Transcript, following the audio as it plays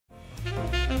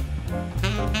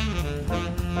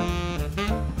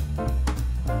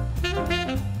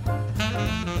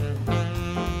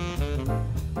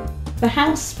The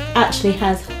house actually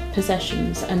has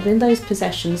possessions, and in those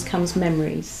possessions comes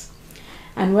memories.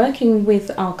 And working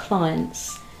with our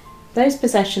clients, those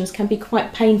possessions can be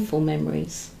quite painful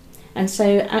memories. And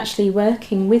so actually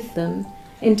working with them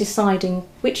in deciding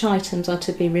which items are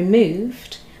to be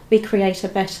removed, we create a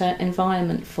better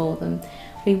environment for them.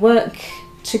 We work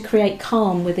to create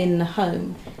calm within the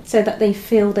home so that they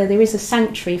feel that there is a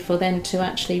sanctuary for them to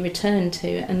actually return to,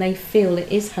 and they feel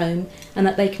it is home and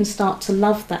that they can start to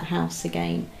love that house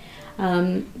again.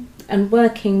 And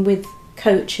working with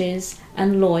coaches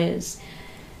and lawyers,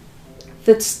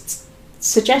 the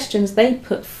suggestions they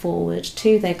put forward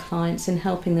to their clients in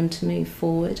helping them to move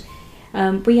forward,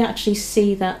 we actually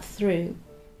see that through.